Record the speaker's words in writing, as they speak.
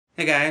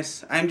Hey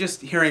guys, I'm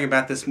just hearing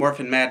about this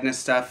Morphin Madness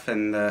stuff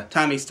and the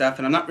Tommy stuff,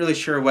 and I'm not really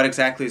sure what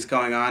exactly is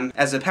going on.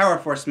 As a Power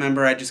Force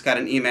member, I just got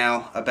an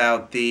email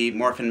about the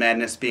Morphin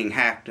Madness being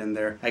hacked, and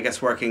they're, I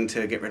guess, working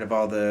to get rid of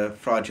all the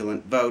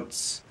fraudulent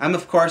votes. I'm,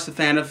 of course, a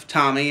fan of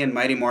Tommy and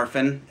Mighty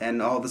Morphin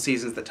and all the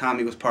seasons that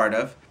Tommy was part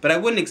of, but I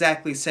wouldn't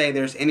exactly say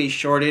there's any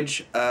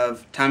shortage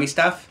of Tommy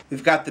stuff.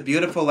 We've got the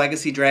beautiful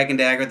Legacy Dragon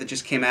Dagger that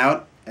just came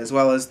out, as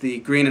well as the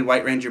Green and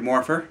White Ranger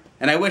Morpher.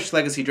 And I wish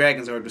Legacy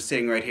Dragonzord was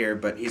sitting right here,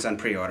 but he's on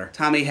pre-order.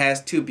 Tommy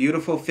has two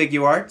beautiful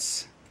figure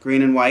arts,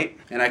 green and white,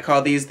 and I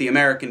call these the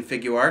American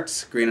figure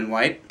arts, green and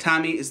white.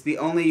 Tommy is the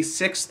only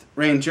 6th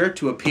Ranger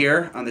to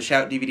appear on the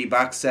Shout DVD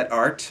box set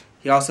art.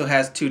 He also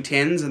has 2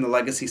 tins in the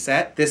Legacy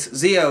set. This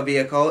Zeo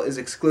vehicle is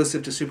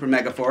exclusive to Super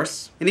Mega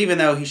Force, and even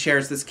though he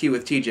shares this key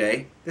with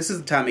TJ, this is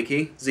the Tommy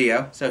key,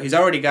 Zeo, so he's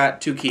already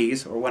got 2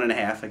 keys, or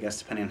 1.5, I guess,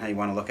 depending on how you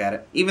want to look at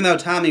it. Even though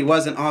Tommy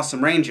was an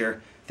awesome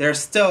Ranger, there's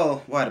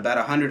still, what, about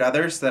 100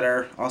 others that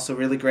are also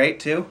really great,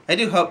 too? I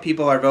do hope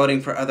people are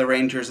voting for other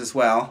Rangers as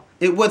well.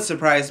 It would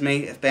surprise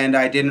me if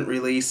Bandai didn't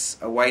release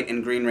a White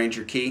and Green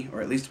Ranger key, or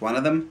at least one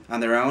of them, on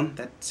their own.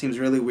 That seems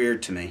really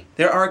weird to me.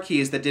 There are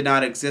keys that did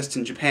not exist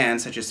in Japan,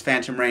 such as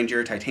Phantom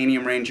Ranger,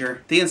 Titanium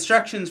Ranger. The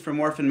instructions for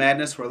Morphin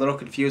Madness were a little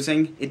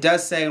confusing. It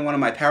does say in one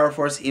of my Power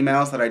Force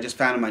emails that I just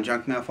found in my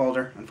junk mail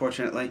folder,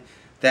 unfortunately,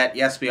 that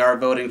yes, we are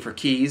voting for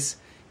keys,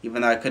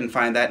 even though I couldn't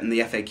find that in the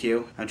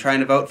FAQ. I'm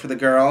trying to vote for the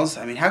girls.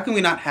 I mean, how can we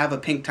not have a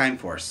pink Time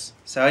Force?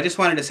 So I just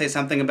wanted to say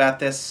something about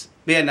this.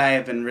 Mia and I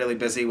have been really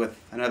busy with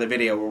another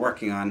video we're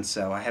working on,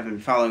 so I haven't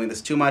been following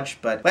this too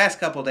much, but last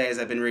couple days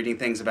I've been reading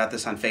things about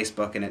this on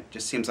Facebook, and it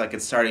just seems like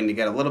it's starting to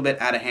get a little bit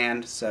out of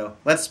hand, so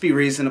let's be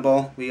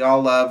reasonable. We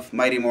all love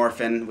Mighty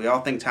Morphin, we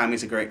all think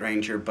Tommy's a great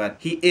Ranger, but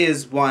he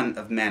is one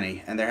of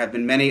many, and there have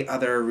been many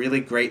other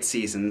really great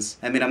seasons.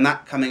 I mean, I'm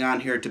not coming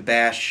on here to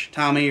bash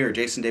Tommy or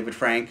Jason David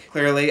Frank.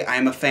 Clearly,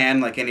 I'm a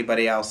fan like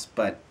anybody else,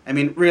 but I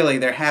mean, really,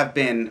 there have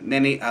been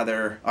many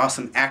other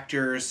awesome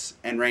actors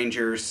and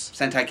Rangers,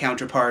 Sentai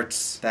counterparts,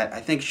 that I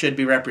think should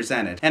be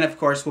represented. And of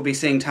course, we'll be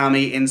seeing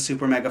Tommy in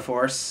Super Mega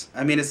Force.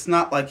 I mean, it's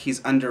not like he's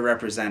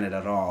underrepresented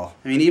at all.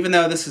 I mean, even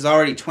though this is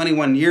already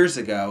 21 years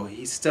ago,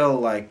 he's still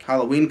like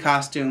Halloween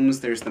costumes.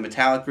 There's the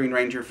metallic Green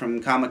Ranger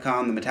from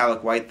Comic-Con, the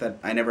metallic white that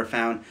I never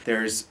found.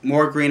 There's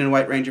more Green and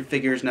White Ranger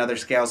figures and other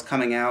scales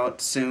coming out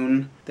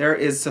soon. There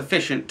is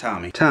sufficient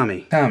Tommy.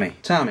 Tommy.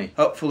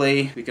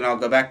 Hopefully, we can all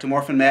go back to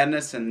Morphin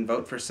Madness and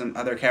vote for some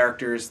other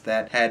characters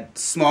that had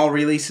small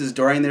releases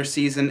during their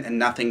season and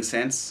nothing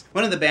since.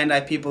 One of the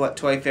Bandai people at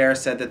Toy Fair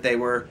said that they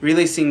were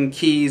releasing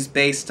keys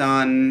based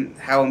on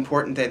how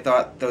important they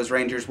thought those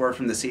Rangers were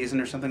from the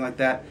season or something like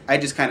that. I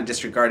just kind of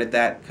disregarded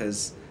that,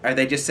 because are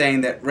they just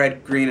saying that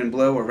red, green, and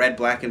blue, or red,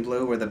 black, and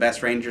blue were the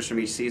best Rangers from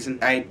each season?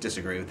 I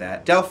disagree with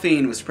that.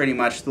 Delphine was pretty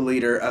much the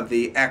leader of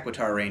the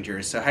Aquitar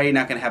Rangers, so how are you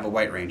not going to have a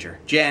White Ranger?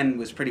 Jen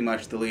was pretty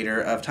much the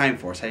leader of Time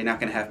Force, how are you not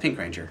going to have Pink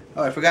Ranger?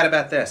 Oh, I forgot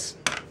about this.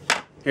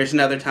 Here's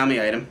another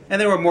Tommy item. And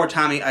there were more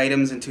Tommy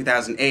items in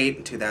 2008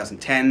 and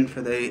 2010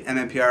 for the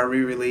MMPR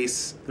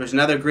re-release. There was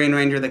another Green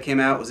Ranger that came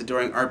out. Was it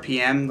during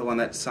RPM, the one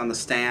that's on the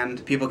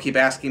stand? People keep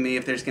asking me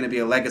if there's going to be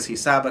a Legacy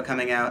Saba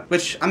coming out,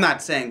 which I'm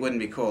not saying wouldn't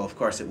be cool. Of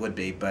course it would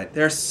be, but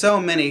there are so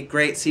many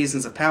great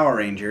seasons of Power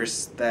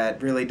Rangers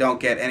that really don't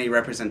get any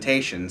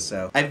representation,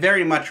 so I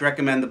very much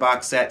recommend the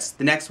box sets.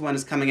 The next one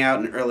is coming out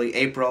in early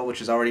April,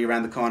 which is already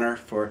around the corner,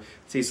 for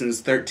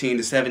seasons 13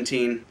 to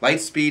 17.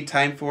 Lightspeed,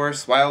 Time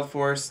Force, Wild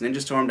Force,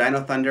 Ninja Storm,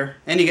 Dino Thunder.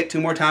 And you get 2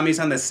 more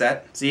Tommies on this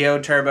set.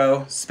 Zeo,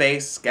 Turbo,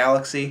 Space,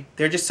 Galaxy.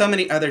 There are just so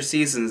many other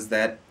seasons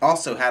that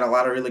also had a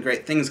lot of really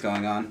great things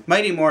going on.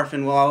 Mighty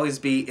Morphin will always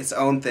be its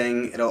own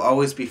thing. It'll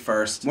always be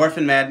first.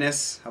 Morphin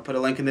Madness, I'll put a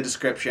link in the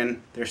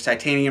description. There's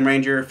Titanium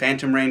Ranger,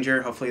 Phantom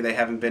Ranger. Hopefully they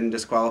haven't been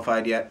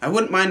disqualified yet. I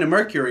wouldn't mind a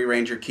Mercury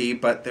Ranger key,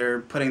 but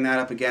they're putting that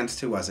up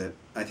against, who was it?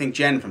 I think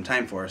Jen from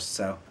Time Force,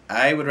 so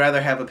I would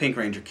rather have a Pink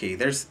Ranger key.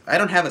 I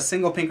don't have a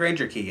single Pink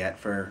Ranger key yet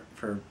for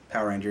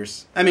Power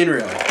Rangers. I mean,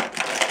 really.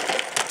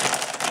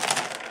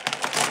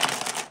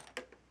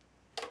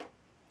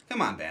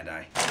 Come on,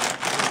 Bandai.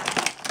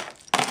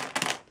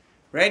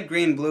 Red,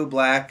 green, blue,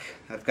 black.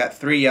 I've got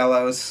 3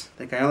 yellows. I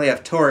think I only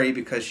have Tori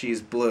because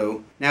she's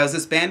blue. Now, is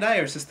this Bandai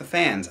or is this the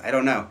fans? I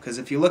don't know, because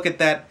if you look at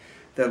that,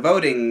 the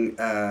voting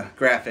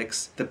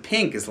graphics, the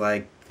pink is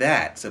like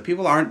that. So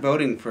people aren't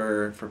voting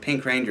for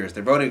Pink Rangers.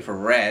 They're voting for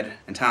red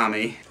and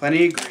Tommy.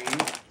 Plenty of green.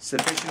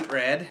 Sufficient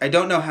red. I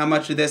don't know how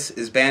much of this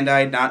is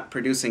Bandai not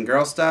producing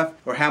girl stuff,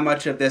 or how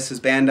much of this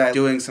is Bandai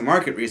doing some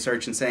market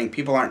research and saying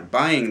people aren't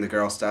buying the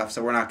girl stuff,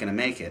 so we're not going to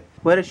make it.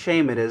 What a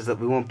shame it is that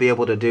we won't be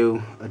able to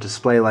do a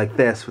display like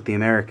this with the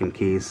American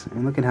keys.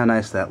 And look at how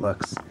nice that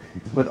looks.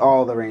 With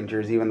all the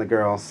Rangers, even the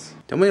girls.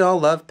 Don't we all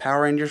love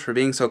Power Rangers for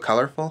being so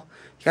colorful?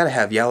 You gotta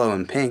have yellow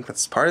and pink.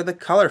 That's part of the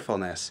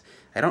colorfulness.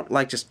 I don't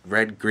like just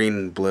red, green,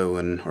 and blue,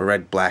 or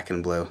red, black,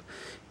 and blue.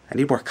 I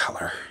need more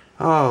color.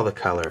 All the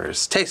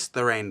colors. Taste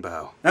the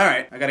rainbow.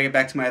 Alright, I gotta get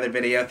back to my other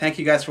video. Thank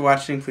you guys for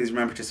watching. Please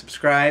remember to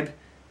subscribe.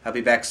 I'll be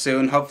back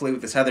soon, hopefully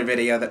with this other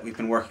video that we've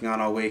been working on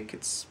all week.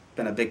 It's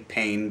been a big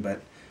pain,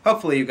 but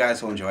hopefully you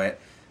guys will enjoy it.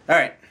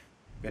 Alright,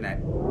 Good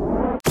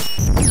night.